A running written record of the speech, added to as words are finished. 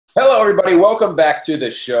Hello, everybody. Welcome back to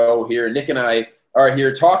the show here. Nick and I are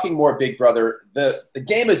here talking more Big Brother. The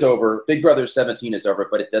game is over. Big Brother 17 is over,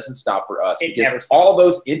 but it doesn't stop for us because all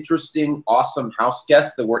those interesting, awesome house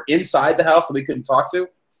guests that were inside the house that we couldn't talk to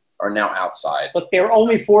are now outside. Look, they were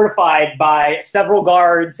only fortified by several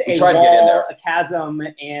guards, a wall, a chasm,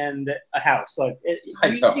 and a house. Like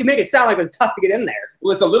you make it sound like it was tough to get in there.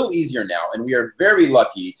 Well, it's a little easier now, and we are very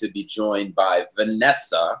lucky to be joined by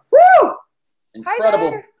Vanessa. Woo!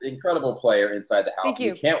 Incredible player inside the house. Thank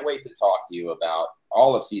you. We can't wait to talk to you about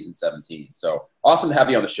all of season 17. So awesome to have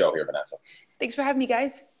you on the show here, Vanessa. Thanks for having me,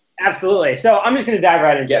 guys. Absolutely. So I'm just going to dive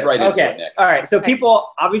right into it. Get right into it, Nick. All right. So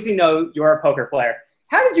people obviously know you're a poker player.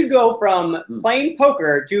 How did you go from playing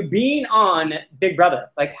poker to being on Big Brother?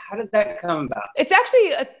 Like, how did that come about? It's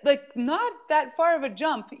actually not that far of a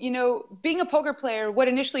jump. You know, being a poker player, what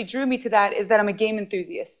initially drew me to that is that I'm a game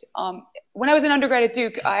enthusiast. When I was an undergrad at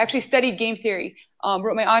Duke, I actually studied game theory,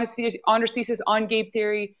 wrote my honors thesis on game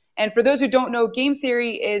theory. And for those who don't know, game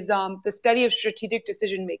theory is the study of strategic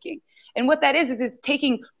decision making. And what that is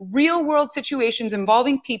taking real world situations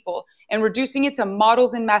involving people and reducing it to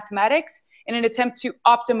models in mathematics in an attempt to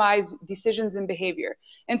optimize decisions and behavior.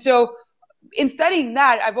 And so in studying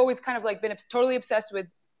that, I've always kind of like been totally obsessed with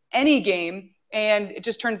any game. And it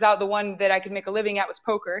just turns out the one that I could make a living at was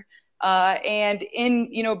poker. And in,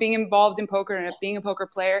 being involved in poker and being a poker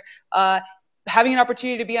player, having an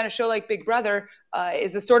opportunity to be on a show like Big Brother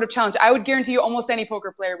is the sort of challenge I would guarantee you almost any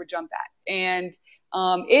poker player would jump at. And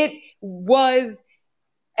it was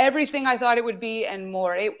everything I thought it would be and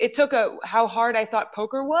more. It took how hard I thought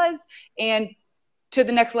poker was and to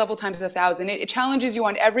the next level times 1,000. It challenges you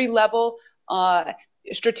on every level,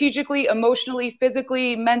 strategically, emotionally,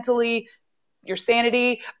 physically, mentally, your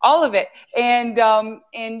sanity, all of it. And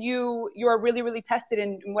you are really, really tested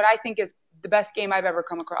in what I think is the best game I've ever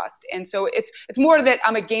come across. And so it's more that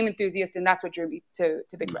I'm a game enthusiast, and that's what drew me to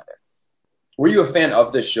Big Brother. Were you a fan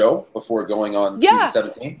of this show before going on season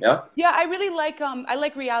 17? Yeah. Yeah, I really like I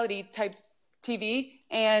like reality type TV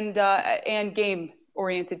and game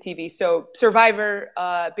oriented TV. So Survivor,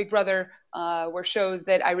 Big Brother were shows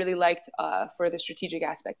that I really liked for the strategic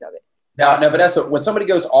aspect of it. Now, Vanessa, when somebody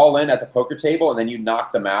goes all in at the poker table and then you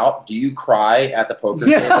knock them out, do you cry at the poker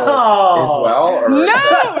table as well? Or? No!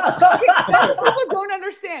 That's what people don't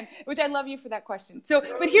understand, which I love you for that question. So,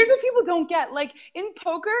 but here's what people don't get. Like, in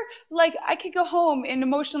poker, like, I could go home and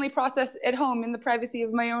emotionally process at home in the privacy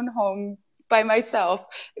of my own home by myself,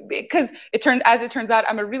 because as it turns out,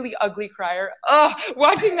 I'm a really ugly crier. Oh,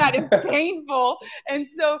 watching that is painful. And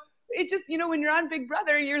so it just, when you're on Big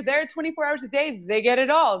Brother, you're there 24 hours a day. They get it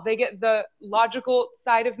all. They get the logical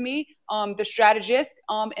side of me, the strategist,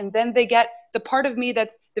 and then they get the part of me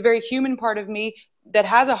that's the very human part of me that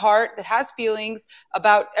has a heart, that has feelings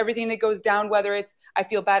about everything that goes down, whether it's I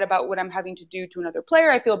feel bad about what I'm having to do to another player.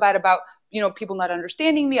 I feel bad about, people not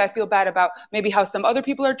understanding me. I feel bad about maybe how some other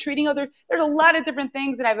people are treating there's a lot of different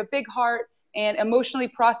things, and I have a big heart. And emotionally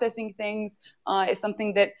processing things is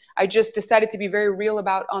something that I just decided to be very real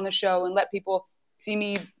about on the show and let people see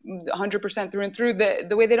me 100% through and through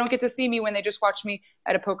the way they don't get to see me when they just watch me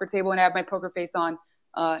at a poker table and I have my poker face on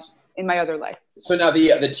in my other life. So now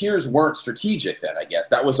the tiers weren't strategic then, I guess.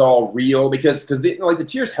 That was all real because the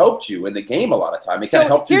tiers helped you in the game a lot of time. It kind of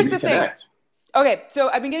helped you reconnect. Okay, so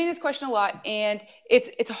I've been getting this question a lot, and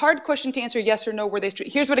it's a hard question to answer yes or no.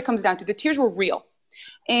 Here's what it comes down to. The tiers were real.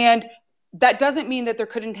 And that doesn't mean that there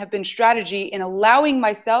couldn't have been strategy in allowing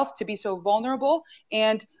myself to be so vulnerable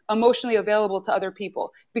and emotionally available to other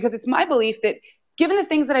people. Because it's my belief that given the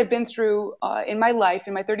things that I've been through in my life,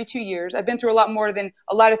 in my 32 years, I've been through a lot more than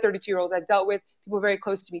a lot of 32-year-olds. I've dealt with people very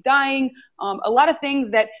close to me dying, a lot of things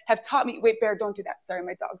that have taught me, wait, Bear, don't do that. Sorry,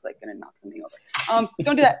 my dog's like gonna knock something over.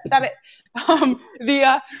 Don't do that, stop it.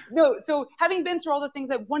 So having been through all the things,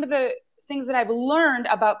 one of the things that I've learned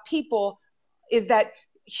about people is that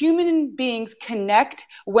human beings connect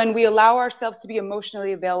when we allow ourselves to be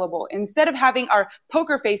emotionally available. Instead of having our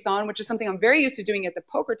poker face on, which is something I'm very used to doing at the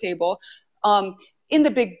poker table, in the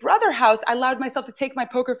Big Brother house, I allowed myself to take my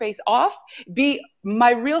poker face off, be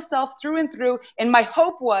my real self through and through. And my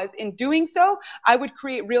hope was in doing so, I would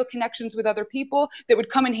create real connections with other people that would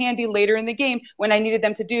come in handy later in the game when I needed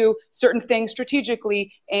them to do certain things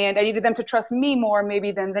strategically. And I needed them to trust me more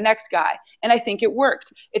maybe than the next guy. And I think it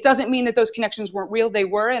worked. It doesn't mean that those connections weren't real. They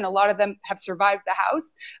were, and a lot of them have survived the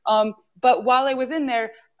house. But while I was in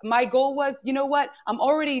there, my goal was, you know what? I'm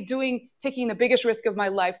already taking the biggest risk of my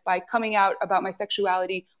life by coming out about my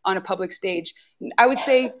sexuality on a public stage. I would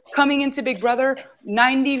say coming into Big Brother,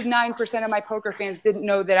 99% of my poker fans didn't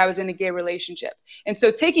know that I was in a gay relationship. And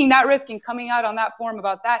so taking that risk and coming out on that forum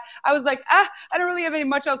about that, I was like, I don't really have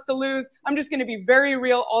much else to lose. I'm just going to be very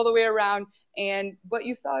real all the way around. And what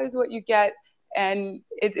you saw is what you get. And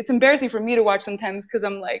it's embarrassing for me to watch sometimes because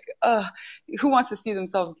I'm like, who wants to see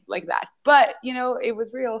themselves like that? But, it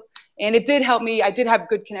was real. And it did help me. I did have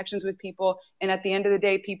good connections with people. And at the end of the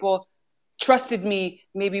day, people trusted me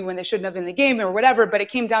maybe when they shouldn't have in the game or whatever. But it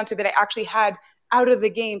came down to that I actually had, out of the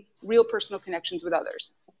game, real personal connections with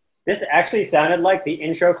others. This actually sounded like the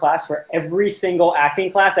intro class for every single acting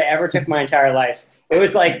class I ever took my entire life. It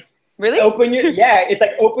was like, really? It's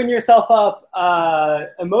like open yourself up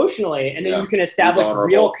emotionally, and then you can establish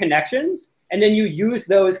real connections, and then you use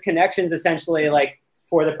those connections essentially like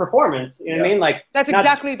for the performance. You know what I mean? Like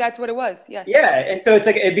that's what it was. Yes. Yeah, and so it's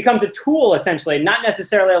like it becomes a tool essentially, not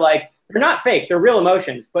necessarily like they're not fake, they're real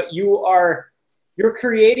emotions, but you're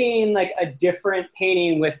creating like a different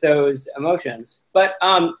painting with those emotions. But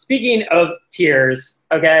speaking of tears,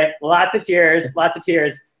 okay, lots of tears.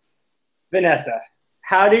 Vanessa,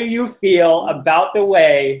 how do you feel about the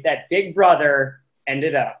way that Big Brother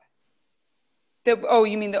ended up?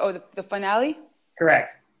 You mean the finale?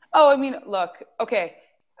 Correct. Oh, I mean, look, okay.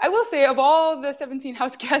 I will say, of all the 17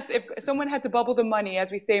 house guests, if someone had to bubble the money,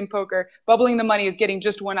 as we say in poker, bubbling the money is getting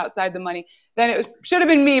just one outside the money, then it should have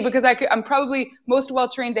been me because I'm probably most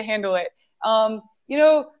well-trained to handle it.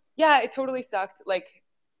 It totally sucked. Like,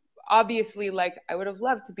 obviously, like, I would have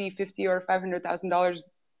loved to be $50,000 or $500,000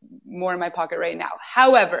 more in my pocket right now.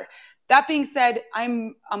 However, that being said,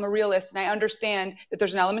 I'm a realist and I understand that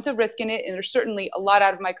there's an element of risk in it, and there's certainly a lot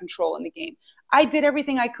out of my control in the game. I did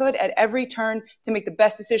everything I could at every turn to make the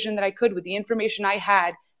best decision that I could with the information I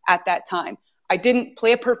had at that time. I didn't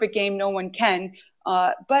play a perfect game, no one can,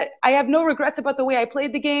 but I have no regrets about the way I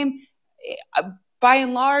played the game. By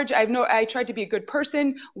and large, I tried to be a good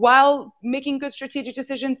person while making good strategic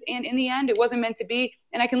decisions, and in the end, it wasn't meant to be,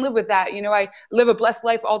 and I can live with that. I live a blessed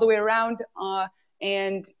life all the way around,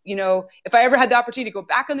 and if I ever had the opportunity to go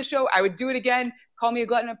back on the show, I would do it again. Call me a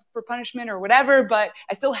glutton for punishment or whatever, but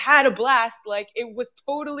I still had a blast. Like, it was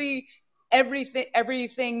totally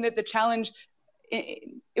everything that the challenge.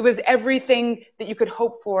 It was everything that you could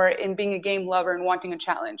hope for in being a game lover and wanting a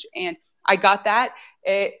challenge, and I got that.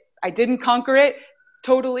 I didn't conquer it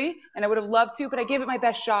totally, and I would have loved to, but I gave it my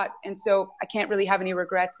best shot, and so I can't really have any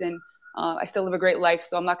regrets, and I still live a great life,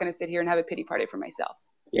 so I'm not going to sit here and have a pity party for myself.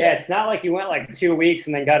 Yeah, it's not like you went like 2 weeks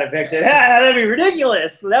and then got evicted. That'd be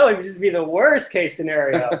ridiculous. That would just be the worst case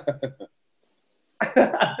scenario.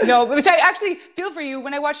 No, which I actually feel for you.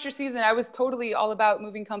 When I watched your season, I was totally all about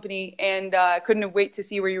moving company, and couldn't wait to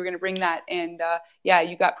see where you were going to bring that, and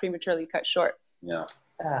you got prematurely cut short. Yeah.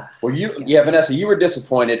 Well, Vanessa, you were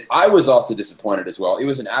disappointed. I was also disappointed as well. It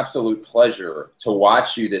was an absolute pleasure to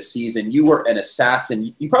watch you this season. You were an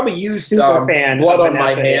assassin. You probably used blood on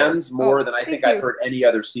my hands more than I think I've heard any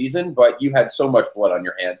other season, but you had so much blood on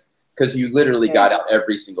your hands because you literally got out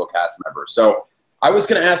every single cast member. So I was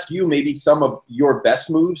going to ask you maybe some of your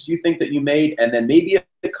best moves you think that you made, and then maybe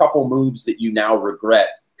a couple moves that you now regret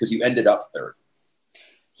because you ended up third.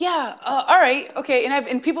 Yeah. All right. Okay.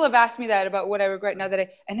 And people have asked me that about what I regret now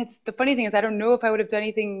and it's the funny thing is I don't know if I would have done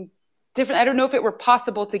anything different. I don't know if it were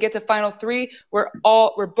possible to get to final three where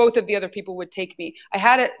both of the other people would take me. I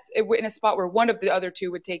had it in a spot where one of the other two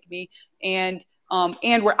would take me, and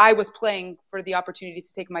where I was playing for the opportunity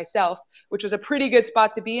to take myself, which was a pretty good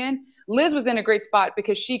spot to be in. Liz was in a great spot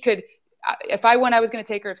because she could, if I won, I was going to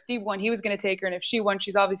take her. If Steve won, he was going to take her. And if she won,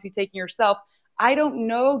 she's obviously taking herself. I don't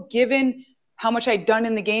know, given how much I'd done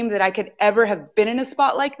in the game, that I could ever have been in a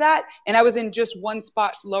spot like that. And I was in just one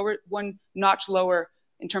notch lower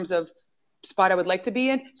in terms of spot I would like to be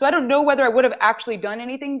in. So I don't know whether I would have actually done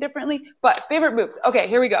anything differently, but favorite moves. Okay,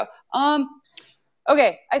 here we go.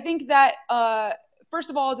 Okay, I think that,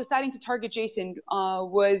 first of all, deciding to target Jason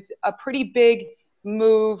was a pretty big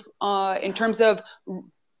move in terms of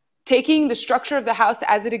taking the structure of the house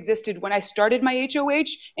as it existed when I started my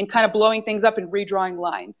HOH and kind of blowing things up and redrawing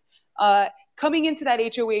lines. Coming into that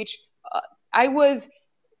HOH, I was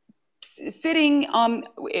sitting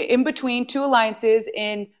in between two alliances.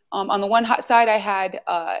 On the one side, I had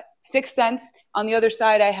Sixth Sense. On the other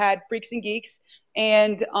side, I had Freaks and Geeks.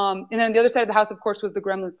 And then on the other side of the house, of course, was the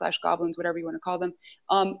Gremlins/Goblins, whatever you want to call them.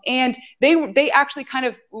 And they actually kind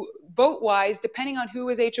of vote-wise, depending on who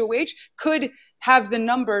is HOH, could have the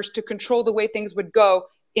numbers to control the way things would go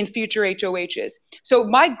in future HOHs. So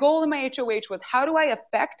my goal in my HOH was, how do I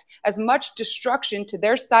affect as much destruction to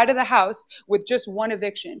their side of the house with just one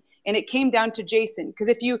eviction? And it came down to Jason. Because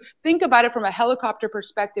if you think about it from a helicopter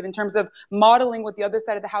perspective in terms of modeling what the other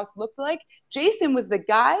side of the house looked like, Jason was the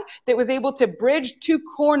guy that was able to bridge two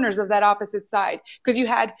corners of that opposite side. Because you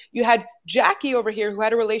had Jackie over here who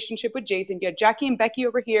had a relationship with Jason. You had Jackie and Becky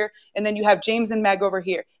over here, and then you have James and Meg over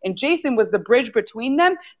here. And Jason was the bridge between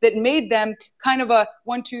them that made them kind of a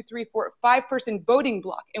 1, 2, 3, 4, 5-person voting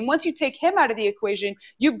block. And once you take him out of the equation,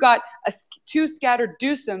 you've got two scattered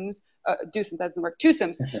twosomes. That doesn't work.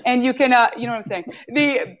 Twosomes, and you can, you know what I'm saying?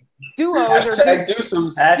 The duos or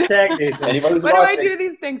Doosomes. Hashtag Doosomes. Anybody who's Why watching. do I do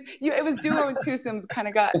these things? It was duo and twosomes kind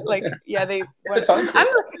of got like, yeah, they. It's a tongue slip.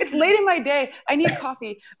 It's late in my day. I need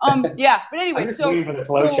coffee. Yeah, but anyway, I'm just waiting for the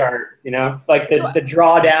flow chart, you know, like the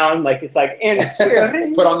drawdown, like it's like in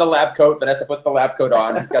Put on the lab coat. Vanessa puts the lab coat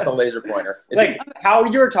on. He's got the laser pointer. It's like how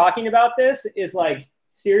you're talking about this is like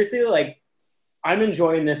seriously, like I'm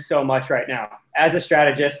enjoying this so much right now as a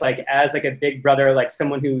strategist, like as like a big brother, like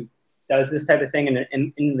someone who does this type of thing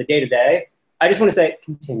in the day-to-day. I just want to say,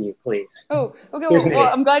 continue, please. Oh, okay.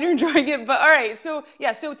 Well, I'm glad you're enjoying it. But all right. So,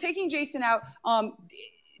 yeah. So taking Jason out,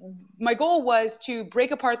 my goal was to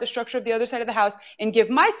break apart the structure of the other side of the house and give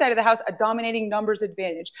my side of the house a dominating numbers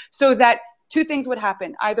advantage so that two things would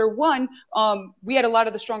happen. Either one, we had a lot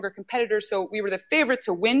of the stronger competitors, so we were the favorite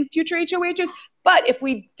to win future HOHs. But if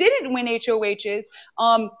we didn't win HOHs,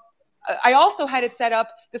 I also had it set up.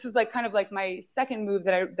 This is like kind of like my second move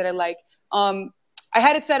that I like. I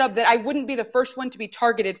had it set up that I wouldn't be the first one to be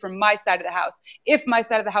targeted from my side of the house if my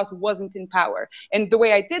side of the house wasn't in power. And the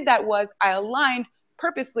way I did that was I aligned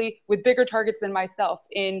purposely with bigger targets than myself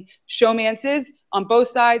in showmances on both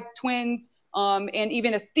sides, twins, and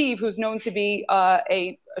even a Steve who's known to be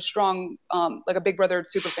a strong, like a Big Brother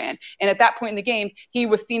super fan. And at that point in the game, he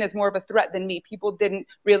was seen as more of a threat than me. People didn't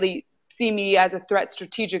really see me as a threat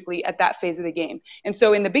strategically at that phase of the game. And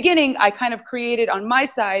so in the beginning, I kind of created on my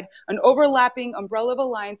side an overlapping umbrella of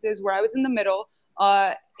alliances where I was in the middle.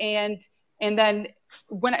 And then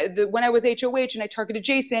when I was HOH and I targeted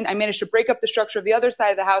Jason, I managed to break up the structure of the other side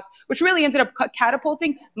of the house, which really ended up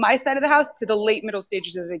catapulting my side of the house to the late middle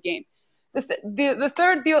stages of the game.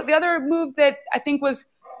 The other move that I think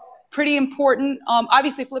was pretty important,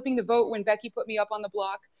 obviously flipping the vote when Becky put me up on the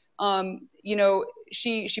block. You know,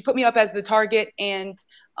 she put me up as the target, and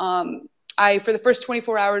I, for the first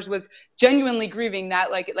 24 hours, was genuinely grieving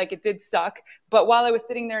that, like it did suck. But while I was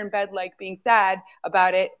sitting there in bed, like being sad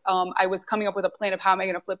about it, I was coming up with a plan of how am I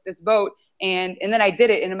going to flip this vote, and then I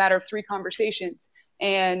did it in a matter of 3 conversations.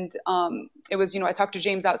 And it was, you know, I talked to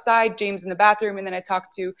James outside, James in the bathroom, and then I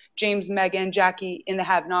talked to James, Meg, and Jackie in the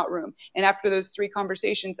have-not room. And after those 3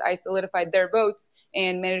 conversations, I solidified their votes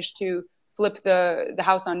and managed to flip the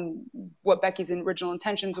house on what Becky's original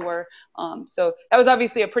intentions were. So that was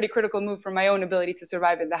obviously a pretty critical move for my own ability to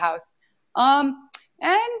survive in the house.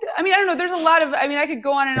 And I mean, I don't know, there's a lot of, I mean, I could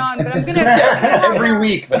go on and on, but I'm going to. Every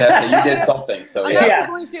week, Vanessa, you did something. So yeah.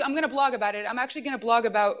 I'm going to blog about it. I'm actually going to blog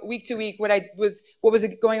about week to week what was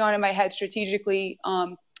going on in my head strategically.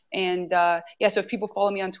 Yeah, so if people follow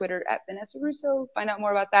me on Twitter at Vanessa Rousso, find out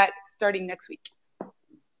more about that starting next week.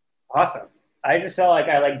 Awesome. I just felt like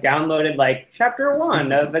I downloaded chapter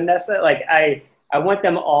 1 of Vanessa. I want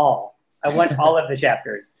them all. I want all of the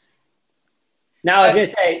chapters. Now I was going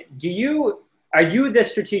to say, are you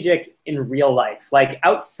this strategic in real life?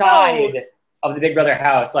 Outside of the Big Brother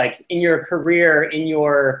house, in your career, in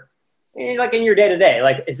your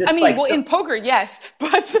day-to-day? Is this in poker, yes.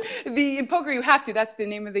 But in poker you have to. That's the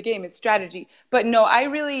name of the game. It's strategy. But no, I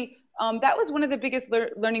really, that was one of the biggest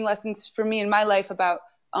learning lessons for me in my life about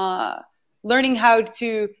learning how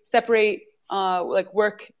to separate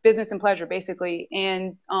work, business, and pleasure, basically.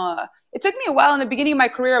 And it took me a while. In the beginning of my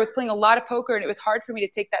career, I was playing a lot of poker, and it was hard for me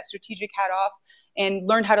to take that strategic hat off and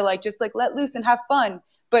learn how to let loose and have fun.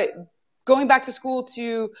 But going back to school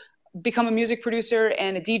to become a music producer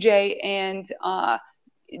and a DJ and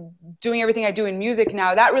doing everything I do in music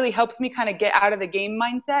now, that really helps me kind of get out of the game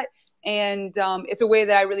mindset. And it's a way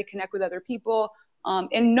that I really connect with other people.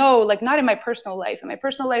 And no, not in my personal life. In my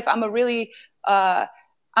personal life, I'm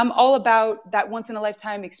I'm all about that once in a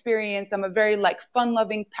lifetime experience. I'm a very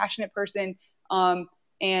fun-loving, passionate person,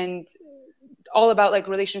 and all about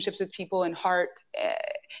relationships with people and heart.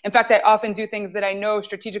 In fact, I often do things that I know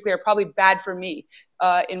strategically are probably bad for me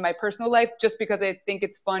in my personal life, just because I think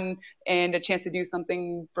it's fun and a chance to do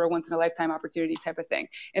something for a once in a lifetime opportunity type of thing.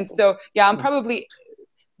 And so, yeah, I'm probably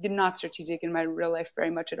not strategic in my real life very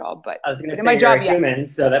much at all, but I was going to say my you're job, a human,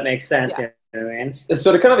 so that makes sense. Yeah. You know, brain.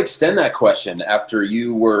 So to kind of extend that question, after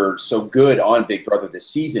you were so good on Big Brother this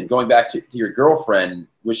season, going back to your girlfriend,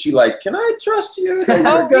 was she like, "Can I trust you?" That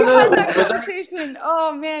Oh, we had that was conversation.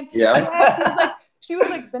 Oh man. Yeah. She was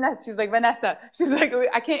like Vanessa. She's like Vanessa. She's like,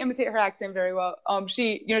 I can't imitate her accent very well.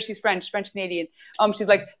 She's French Canadian. She's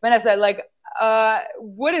like Vanessa. Like,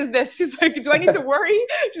 what is this? She's like, do I need to worry?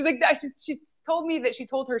 She's like, she told me that she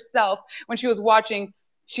told herself when she was watching.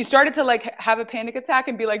 She started to like have a panic attack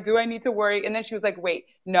and be like, do I need to worry? And then she was like, wait,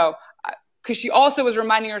 no, because she also was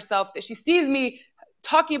reminding herself that she sees me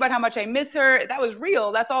talking about how much I miss her. That was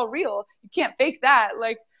real. That's all real. You can't fake that.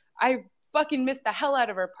 Like, I fucking missed the hell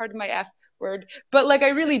out of her. Pardon my F word, but like I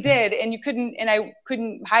really did, and I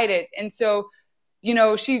couldn't hide it. And so,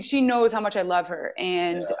 she knows how much I love her,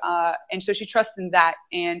 and so she trusts in that.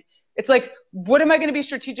 And it's like, what am I going to be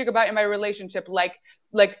strategic about in my relationship? Like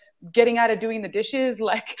getting out of doing the dishes?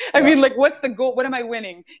 Like, I mean, like, what's the goal? What am I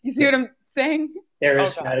winning? You see what I'm saying? There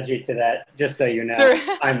is strategy to that, just so you know.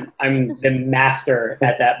 I'm the master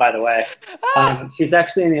at that, by the way. She's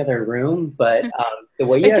actually in the other room, but the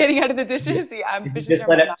way you getting out of the dishes, you just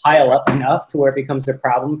let it pile up enough to where it becomes a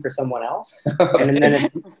problem for someone else, and then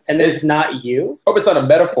it's not you. Hope it's not a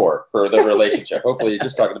metaphor for the relationship. Hopefully, you're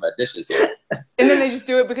just talking about dishes here. And then they just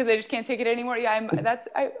do it because they just can't take it anymore. Yeah,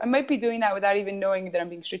 I might be doing that without even knowing that I'm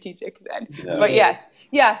being strategic then. No. But yes,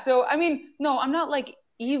 yeah. So I mean, no, I'm not like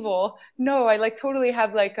evil. No, I like totally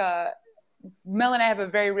have like Mel and I have a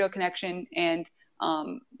very real connection, and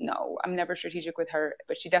no, I'm never strategic with her,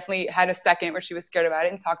 but she definitely had a second where she was scared about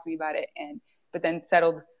it and talked to me about it, but then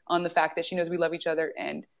settled on the fact that she knows we love each other.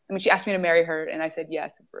 And I mean, she asked me to marry her, and I said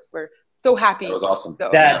yes. We're so happy. That was awesome. So,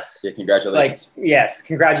 that's congratulations. Like, yes,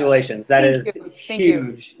 congratulations. That is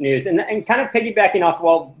huge news. And kind of piggybacking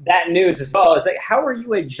off that news as well is like, how are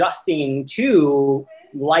you adjusting to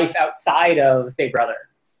life outside of Big Brother?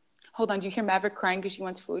 Hold on, do you hear Maverick crying because she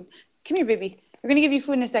wants food? Come here, baby. We're gonna give you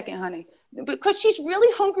food in a second, honey. Because she's really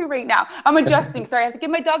hungry right now. I'm adjusting. Sorry, I have to give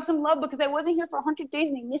my dog some love because I wasn't here for 100 days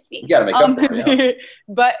and they missed me. You gotta make up for it. Yeah.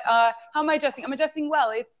 But how am I adjusting? I'm adjusting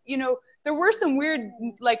well. It's, there were some weird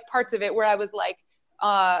like parts of it where I was like,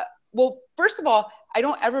 well, first of all, I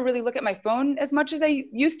don't ever really look at my phone as much as I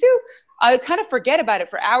used to. I kind of forget about it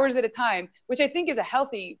for hours at a time, which I think is a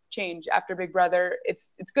healthy change after Big Brother.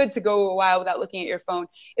 It's good to go a while without looking at your phone.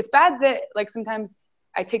 It's bad that like sometimes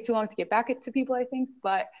I take too long to get back to people, I think,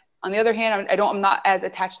 but on the other hand, I'm not as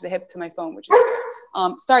attached to the hip to my phone, which is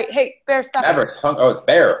good. Sorry. Hey, Bear, stop. Maverick's hung. Oh, it's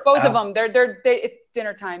Bear. Both of them. It's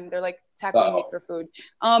dinner time. They're like tackling me for food.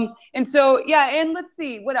 And so, yeah. And let's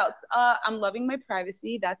see what else. I'm loving my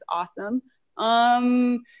privacy. That's awesome.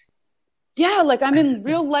 Yeah, like I'm in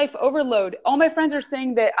real life overload. All my friends are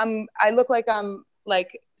saying that I look like I'm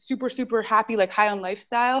like super, super happy, like high on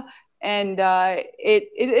lifestyle. And it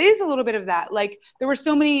is a little bit of that. Like there were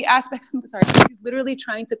so many aspects. I'm sorry, he's literally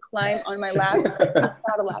trying to climb on my lap. He's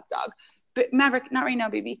not a lap dog, but Maverick, not right now,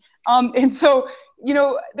 baby. And so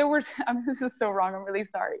there was. This is so wrong. I'm really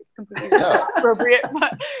sorry. It's completely inappropriate.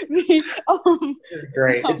 But this is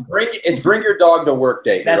great. It's bring your dog to work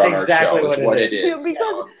day. That's on exactly our show, what it is.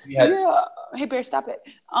 Yeah, because Hey Bear, stop it.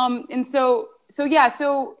 And so yeah.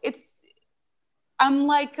 So it's. I'm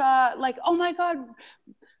like oh my God.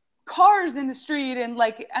 Cars in the street, and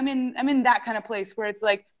like I'm in that kind of place where it's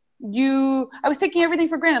like I was taking everything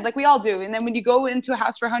for granted, like we all do. And then when you go into a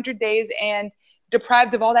house for 100 days and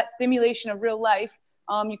deprived of all that stimulation of real life,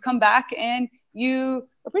 you come back and you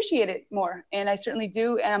appreciate it more. And I certainly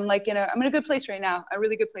do. And I'm like I'm in a good place right now, a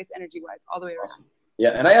really good place energy wise, all the way around. Awesome.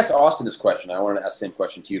 Yeah, and I asked Austin this question. I wanted to ask the same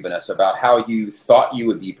question to you, Vanessa, about how you thought you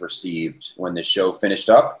would be perceived when the show finished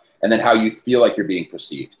up, and then how you feel like you're being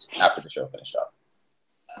perceived after the show finished up.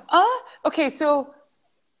 Okay, so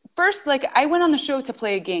first, like I went on the show to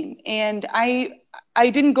play a game, and I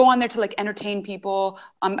didn't go on there to like entertain people.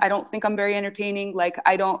 I don't think I'm very entertaining. Like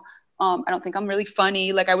I don't think I'm really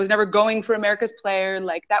funny. Like I was never going for America's Player.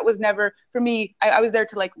 Like that was never for me. I was there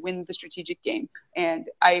to like win the strategic game, and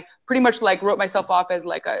I pretty much like wrote myself off as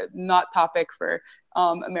like a not topic for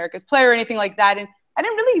America's Player or anything like that. And I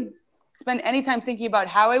didn't really spend any time thinking about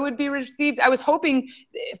how I would be received. I was hoping,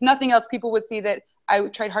 if nothing else, people would see that I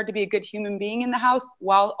tried hard to be a good human being in the house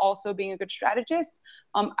while also being a good strategist.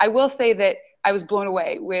 I will say that I was blown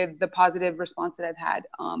away with the positive response that I've had.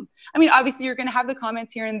 I mean, obviously you're going to have the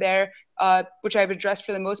comments here and there, which I've addressed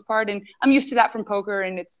for the most part. And I'm used to that from poker,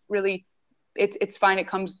 and it's really, it's fine. It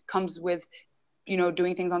comes with,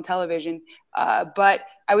 doing things on television. But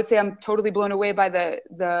I would say I'm totally blown away by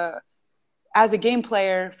as a game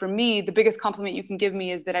player. For me, the biggest compliment you can give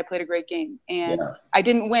me is that I played a great game, and I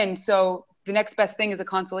didn't win. So the next best thing as a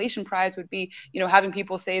consolation prize would be, having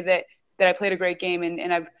people say that that I played a great game,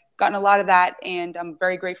 and I've gotten a lot of that, and I'm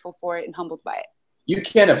very grateful for it and humbled by it. You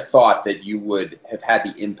can't have thought that you would have had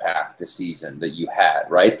the impact this season that you had,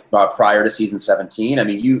 right? Prior to season 17. I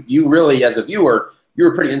mean, you really, as a viewer, you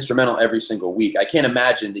were pretty instrumental every single week. I can't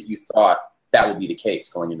imagine that you thought that would be the case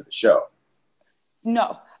going into the show.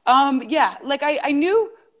 No. Yeah, like I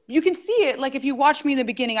knew, you can see it. Like if you watched me in the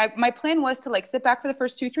beginning, my plan was to like sit back for the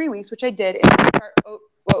first 2-3 weeks, which I did. And start,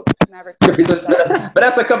 whoa, Maverick.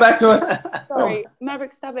 Vanessa, come back to us. Sorry,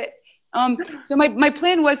 Maverick, stop it. So my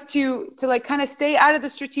plan was to like kind of stay out of the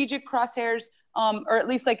strategic crosshairs, or at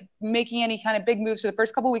least like making any kind of big moves for the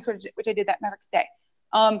first couple of weeks, which I did. That Maverick stay.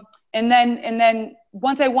 And then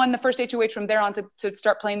once I won the first HOH from there on to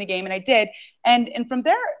start playing the game, and I did. And from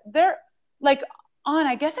there like on,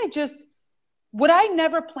 I guess what I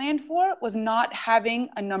never planned for was not having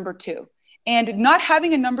a number 2. And not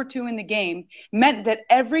having a number 2 in the game meant that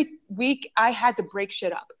every week I had to break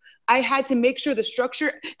shit up. I had to make sure the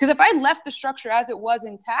structure, because if I left the structure as it was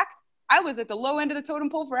intact, I was at the low end of the totem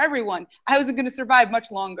pole for everyone. I wasn't going to survive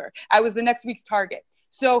much longer. I was the next week's target.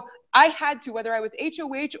 So I had to, whether I was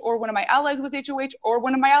HOH or one of my allies was HOH or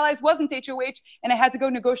one of my allies wasn't HOH, and I had to go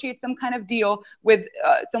negotiate some kind of deal with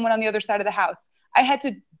someone on the other side of the house. I had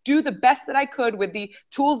to do the best that I could with the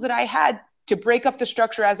tools that I had to break up the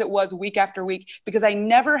structure as it was week after week, because I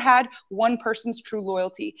never had one person's true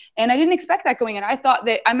loyalty. And I didn't expect that going in. I thought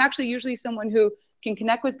that I'm actually usually someone who can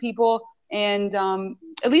connect with people and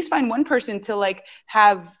at least find one person to like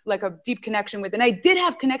have like a deep connection with. And I did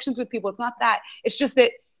have connections with people. It's not that. It's just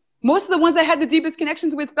that most of the ones I had the deepest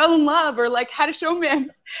connections with fell in love or like had a showmance.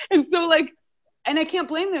 And so like, and I can't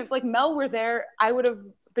blame them. If like Mel were there, I would have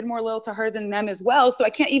been more loyal to her than them as well. So I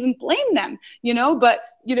can't even blame them, but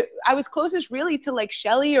I was closest really to like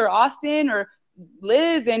Shelly or Austin or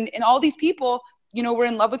Liz and all these people, were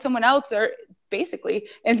in love with someone else or basically.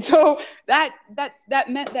 And so that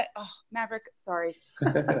meant that, oh, Maverick, sorry.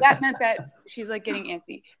 That meant that she's like getting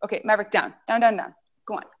antsy. Okay, Maverick, down.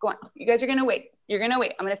 Go on. You guys are going to wait. You're going to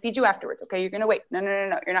wait. I'm going to feed you afterwards. Okay. You're going to wait. No.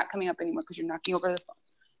 You're not coming up anymore because you're knocking over the phone.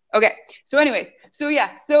 Okay. So anyways,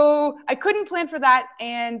 so I couldn't plan for that.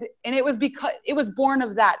 And it was because it was born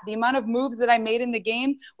of that. The amount of moves that I made in the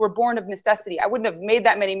game were born of necessity. I wouldn't have made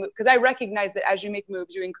that many moves because I recognize that as you make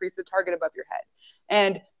moves, you increase the target above your head.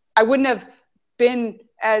 And I wouldn't have been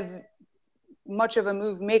as much of a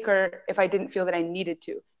move maker if I didn't feel that I needed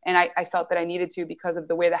to. And I felt that I needed to because of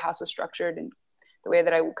the way the house was structured and the way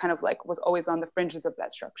that I kind of like was always on the fringes of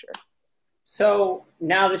that structure. So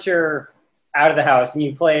now that you're out of the house and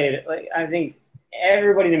you played, like, I think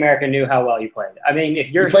everybody in America knew how well you played. I mean,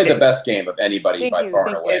 you played the best game of anybody by far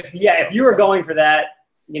and away. If you were going for that,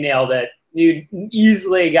 you nailed it. You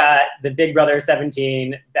easily got the Big Brother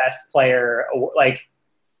 17 best player, like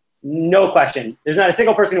no question. There's not a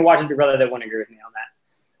single person who watches Big Brother that wouldn't agree with me on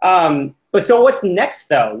that. But so what's next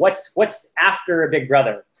though? What's after a Big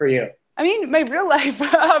Brother for you? I mean, my real life,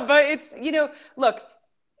 but it's, look,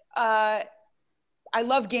 I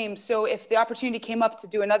love games. So if the opportunity came up to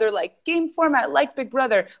do another like game format like Big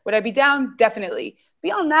Brother, would I be down? Definitely.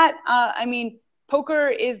 Beyond that, I mean, poker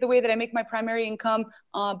is the way that I make my primary income,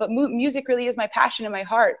 but music really is my passion and my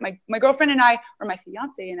heart. My girlfriend and I, or my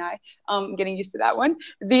fiance and I, I'm getting used to that one.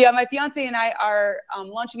 My fiance and I are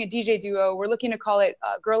launching a DJ duo. We're looking to call it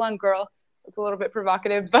Girl on Girl. It's a little bit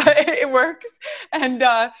provocative, but it works. And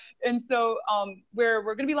so we're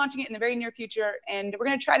going to be launching it in the very near future, and we're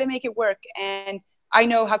going to try to make it work. And I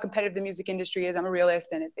know how competitive the music industry is. I'm a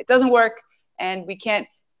realist, and if it doesn't work and we can't,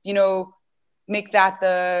 make that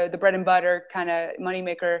the bread and butter kind of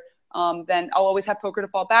moneymaker, then I'll always have poker to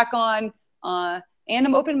fall back on. And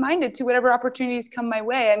I'm open-minded to whatever opportunities come my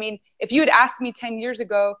way. I mean, if you had asked me 10 years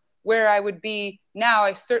ago where I would be now,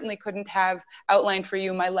 I certainly couldn't have outlined for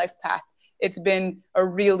you my life path. It's been a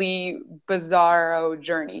really bizarro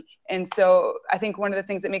journey. And so I think one of the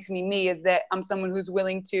things that makes me me is that I'm someone who's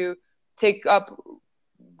willing to take up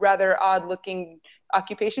rather odd looking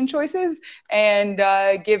occupation choices and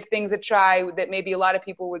give things a try that maybe a lot of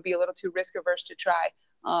people would be a little too risk averse to try.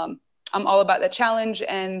 I'm all about the challenge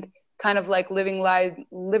and kind of like living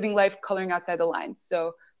life coloring outside the lines.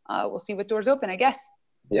 So we'll see what doors open, I guess.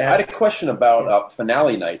 Yeah, I had a question about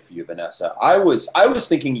finale night for you, Vanessa. I was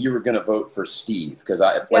thinking you were going to vote for Steve because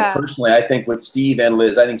personally, I think with Steve and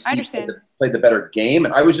Liz, I think Steve played the better game,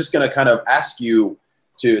 and I was just going to kind of ask you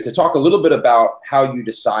to talk a little bit about how you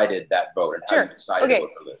decided that vote and how you decided to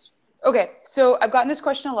vote for Liz. Okay, so I've gotten this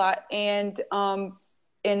question a lot, and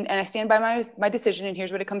I stand by my decision, and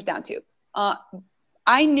here's what it comes down to.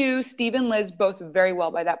 I knew Steve and Liz both very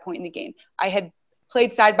well by that point in the game. I had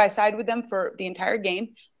played side by side with them for the entire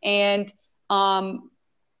game. And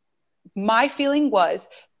my feeling was,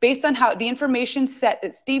 based on how the information set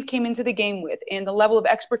that Steve came into the game with and the level of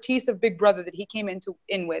expertise of Big Brother that he came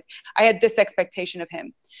in with, I had this expectation of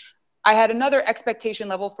him. I had another expectation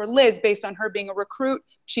level for Liz based on her being a recruit.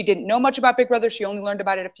 She didn't know much about Big Brother. She only learned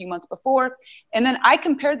about it a few months before. And then I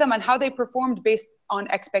compared them on how they performed based on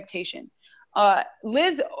expectation.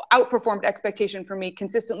 Liz outperformed expectation for me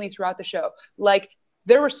consistently throughout the show. Like,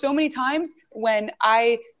 there were so many times when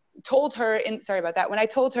I told her, when I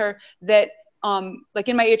told her that, like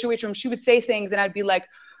in my HOH room, she would say things and I'd be like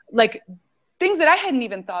things that I hadn't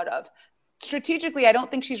even thought of. Strategically, I don't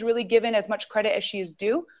think she's really given as much credit as she is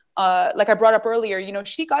due. Like I brought up earlier, you know,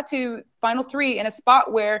 she got to final 3 in a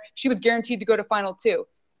spot where she was guaranteed to go to final 2.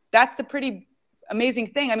 That's a pretty amazing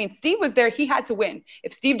thing. I mean, Steve was there. He had to win.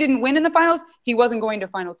 If Steve didn't win in the finals, he wasn't going to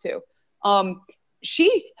final 2.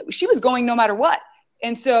 She was going no matter what.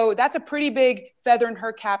 And so that's a pretty big feather in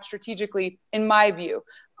her cap strategically, in my view.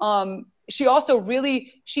 She also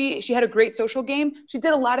really, she had a great social game. She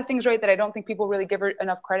did a lot of things right that I don't think people really give her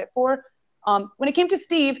enough credit for. When it came to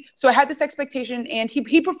Steve, so I had this expectation, and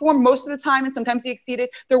he performed most of the time, and sometimes he exceeded.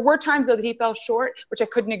 There were times, though, that he fell short, which I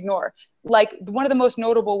couldn't ignore. Like, one of the most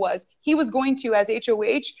notable was he was going to, as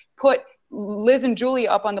HOH, put Liz and Julia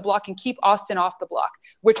up on the block and keep Austin off the block,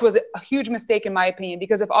 which was a huge mistake in my opinion,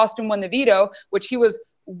 because if Austin won the veto, which he was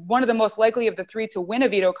one of the most likely of the 3 to win a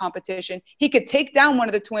veto competition, he could take down one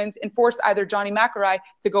of the twins and force either Johnny McElroy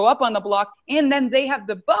to go up on the block, and then they have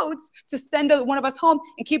the votes to send one of us home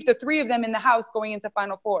and keep the 3 of them in the house going into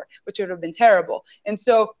Final 4, which would have been terrible. And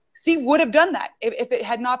so Steve would have done that if it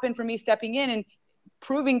had not been for me stepping in and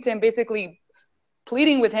proving to him, basically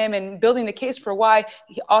pleading with him and building the case for why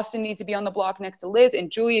Austin needed to be on the block next to Liz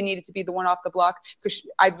and Julia needed to be the one off the block, because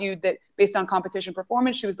I viewed that based on competition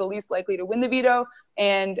performance, she was the least likely to win the veto.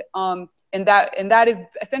 And that is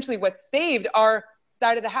essentially what saved our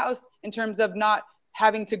side of the house in terms of not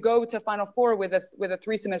having to go to Final 4 with a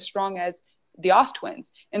threesome as strong as the Oz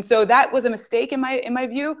twins. And so that was a mistake in my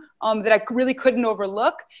view, that I really couldn't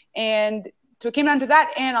overlook. And so it came down to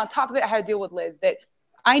that. And on top of it, I had to deal with Liz, that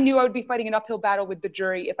I knew I would be fighting an uphill battle with the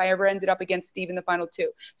jury if I ever ended up against Steve in the final 2.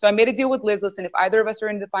 So I made a deal with Liz. Listen, if either of us are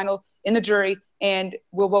in the jury, and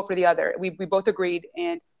we'll vote for the other. We both agreed,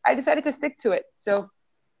 and I decided to stick to it. So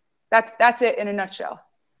that's it in a nutshell.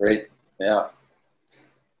 Great. Yeah.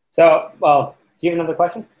 So, well, do you have another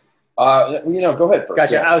question? Go ahead first.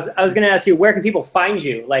 Gotcha. Yeah. I was going to ask you, where can people find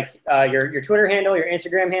you? Like your Twitter handle, your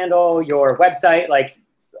Instagram handle, your website, like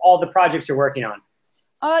all the projects you're working on.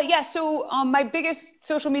 So my biggest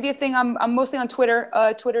social media thing, I'm mostly on Twitter,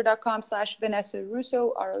 twitter.com/Vanessa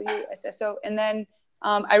Rousso, Rousso. And then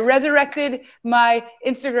I resurrected my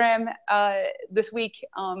Instagram this week,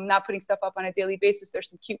 not putting stuff up on a daily basis.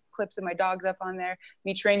 There's some cute clips of my dogs up on there,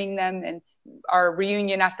 me training them, and our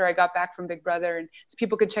reunion after I got back from Big Brother. And so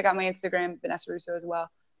people could check out my Instagram, Vanessa Rousso, as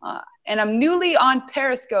well. And I'm newly on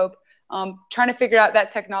Periscope, trying to figure out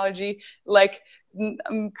that technology. Like,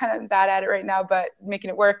 I'm kind of bad at it right now, but making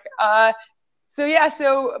it work.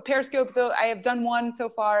 So Periscope, though, I have done one so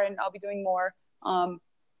far, and I'll be doing more.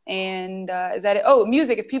 Is that it? Oh,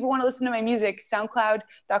 music. If people want to listen to my music,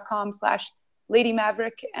 soundcloud.com/Lady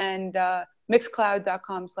Maverick and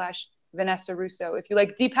mixcloud.com/Vanessa Rousso. If you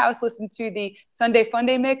like deep house, listen to the Sunday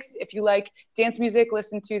Funday mix. If you like dance music,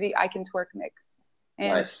 listen to the I Can Twerk mix.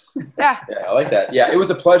 And nice. Yeah. Yeah, I like that. Yeah, it was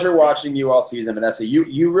a pleasure watching you all season, Vanessa.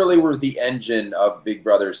 You really were the engine of Big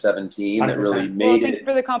Brother 17 that really made thank you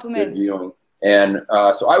for the compliment. Good viewing. And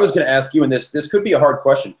so I was going to ask you, and this could be a hard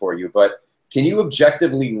question for you, but can you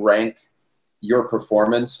objectively rank your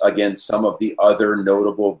performance against some of the other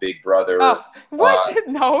notable Big Brother? Oh, what?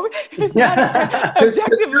 No. Because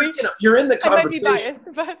you're in the conversation. I might be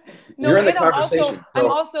biased, but no. You're in the conversation.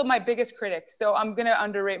 I'm also my biggest critic, so I'm gonna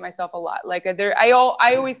underrate myself a lot. Like I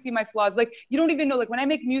always see my flaws. Like, you don't even know. Like, when I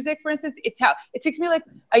make music, for instance, it takes me like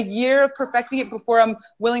a year of perfecting it before I'm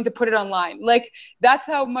willing to put it online. Like, that's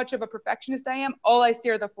how much of a perfectionist I am. All I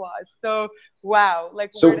see are the flaws. So wow,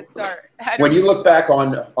 like, where to start? When you look back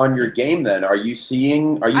on your game, then are you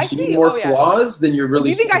seeing more flaws than you're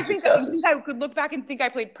really seeing successes? You think I could look back and think I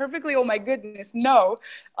played perfectly? Oh my goodness, no.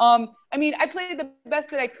 I mean, I played the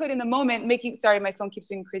best that I could in the moment, sorry, my phone keeps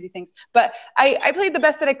doing crazy things. But I played the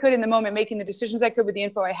best that I could in the moment, making the decisions I could with the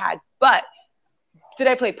info I had. But did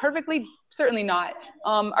I play perfectly? Certainly not.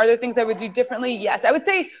 Are there things I would do differently? Yes. I would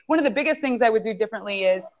say one of the biggest things I would do differently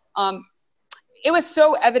is it was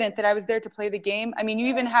so evident that I was there to play the game. I mean, you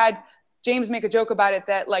even had James make a joke about it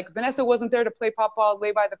that, like, Vanessa wasn't there to play pop ball,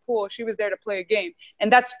 lay by the pool. She was there to play a game.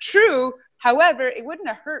 And that's true. However, it wouldn't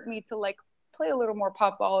have hurt me to, like, play a little more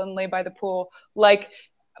pop ball and lay by the pool. Like,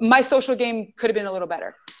 my social game could have been a little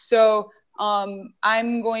better. So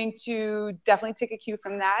I'm going to definitely take a cue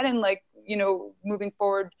from that. And like, you know, moving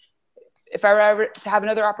forward, if I were ever to have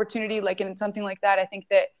another opportunity, like in something like that, I think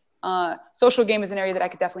that social game is an area that I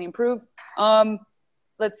could definitely improve.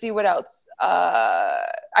 Let's see what else.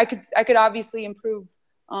 I could obviously improve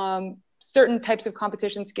certain types of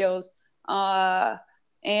competition skills. Yeah,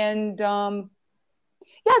 I've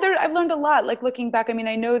learned a lot. Like looking back, I mean,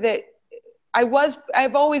 I know that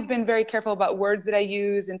I've always been very careful about words that I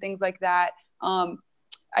use and things like that.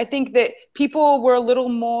 I think that people were a little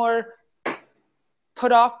more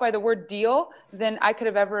put off by the word deal than I could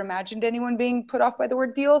have ever imagined anyone being put off by the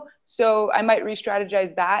word deal. So I might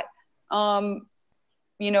re-strategize that.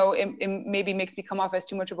 You know, it maybe makes me come off as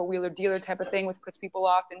too much of a wheeler dealer type of thing, which puts people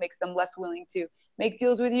off and makes them less willing to make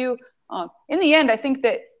deals with you. In the end, I think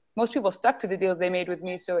that most people stuck to the deals they made with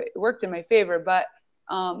me, so it worked in my favor. But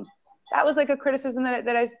that was like a criticism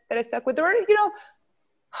that I stuck with. There were, you know,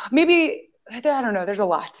 maybe I don't know. There's a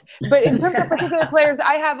lot, but in terms of particular players,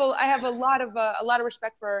 I have a lot of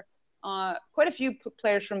respect for quite a few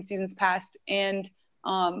players from seasons past, and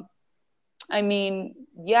I mean,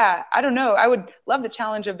 yeah, I don't know. I would love the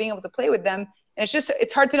challenge of being able to play with them. And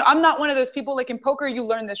it's hard to know. I'm not one of those people, like in poker, you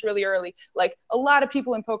learn this really early. Like a lot of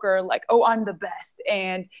people in poker are like, oh, I'm the best.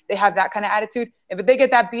 And they have that kind of attitude. But they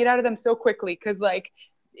get that beat out of them so quickly because like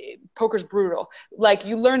poker's brutal. Like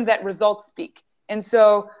you learn that results speak. And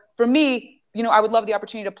so for me, you know, I would love the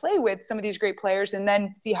opportunity to play with some of these great players and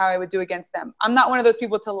then see how I would do against them. I'm not one of those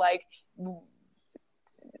people to like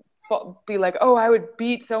be like, oh, I would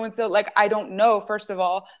beat so-and-so. Like, I don't know, first of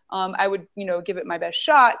all. I would, you know, give it my best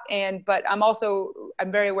shot. But I'm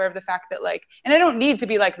very aware of the fact that like, and I don't need to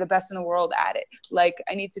be like the best in the world at it. Like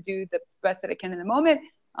I need to do the best that I can in the moment.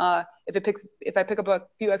 If I pick up a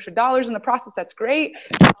few extra dollars in the process, that's great.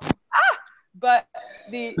 But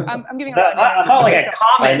I'm giving I felt like a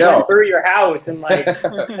comet went through your house and like that's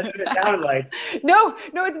what it sounded like. No,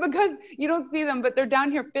 it's because you don't see them, but they're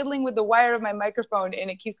down here fiddling with the wire of my microphone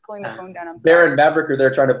and it keeps pulling the phone down. I'm sorry. Bear and Maverick are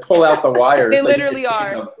there trying to pull out the wires. They literally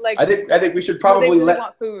are. Like I think we should probably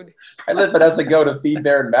want food. Let Vanessa go to feed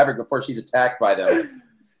Bear and Maverick before she's attacked by them.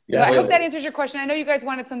 Yeah, I hope that answers your question. I know you guys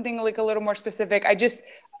wanted something like a little more specific. I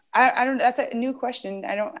don't. That's a new question.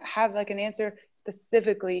 I don't have like an answer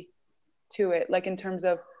specifically to it, like in terms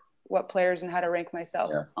of what players and how to rank myself.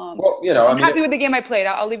 Yeah. Well, you know, I'm happy with the game I played.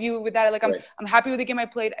 I'll leave you with that. Like right. I'm happy with the game I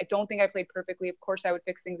played. I don't think I played perfectly. Of course, I would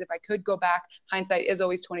fix things if I could go back. Hindsight is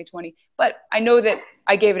always 20/20. But I know that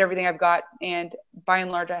I gave it everything I've got, and by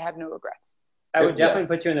and large, I have no regrets. I would definitely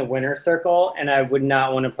put you in the winner's circle, and I would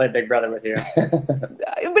not want to play Big Brother with you.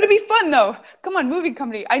 But it'd be fun, though. Come on, movie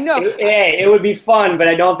company. I know. It would be fun, but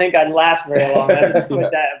I don't think I'd last very long. I just put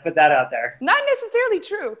that out there. Not necessarily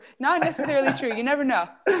true. Not necessarily true. You never know.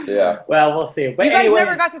 Yeah. Well, we'll see. But you guys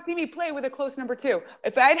never got to see me play with a close number 2.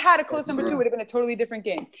 If I'd had a close number 2, it would have been a totally different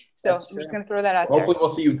game. So I'm just going to throw that out there. Hopefully we'll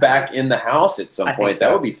see you back in the house at some point.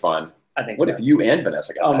 That would be fun. I think What if you and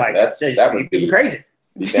Vanessa got back? My God. That would be crazy.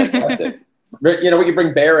 Be fantastic. You know, we could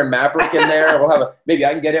bring Bear and Maverick in there. We'll have maybe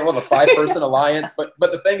I can get in. We'll have a 5-person alliance. But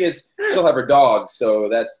the thing is, she'll have her dog, so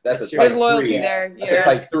that's a type 3. Loyalty there. That's a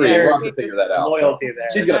type 3. We'll have to figure that out. Loyalty there.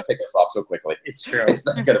 She's gonna pick us off so quickly. It's true. It's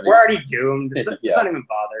not gonna be. We're already doomed. It's not even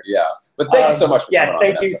bother. Yeah. But thank you so much for coming on,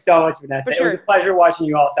 thank you so much, Vanessa. It was a pleasure watching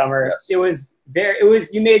you all summer. Yes. It was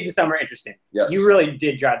you made the summer interesting. Yes. You really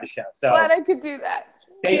did drive the show. So glad I could do that.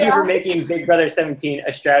 Thank you for making Big Brother 17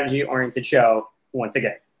 a strategy-oriented show once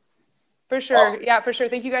again. For sure. Awesome. Yeah, for sure.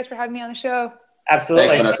 Thank you guys for having me on the show.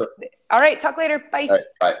 Absolutely. Thanks, Vanessa. All right. Talk later. Bye. All right.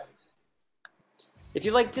 Bye. If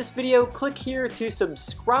you like this video, click here to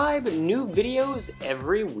subscribe. New videos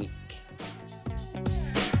every week.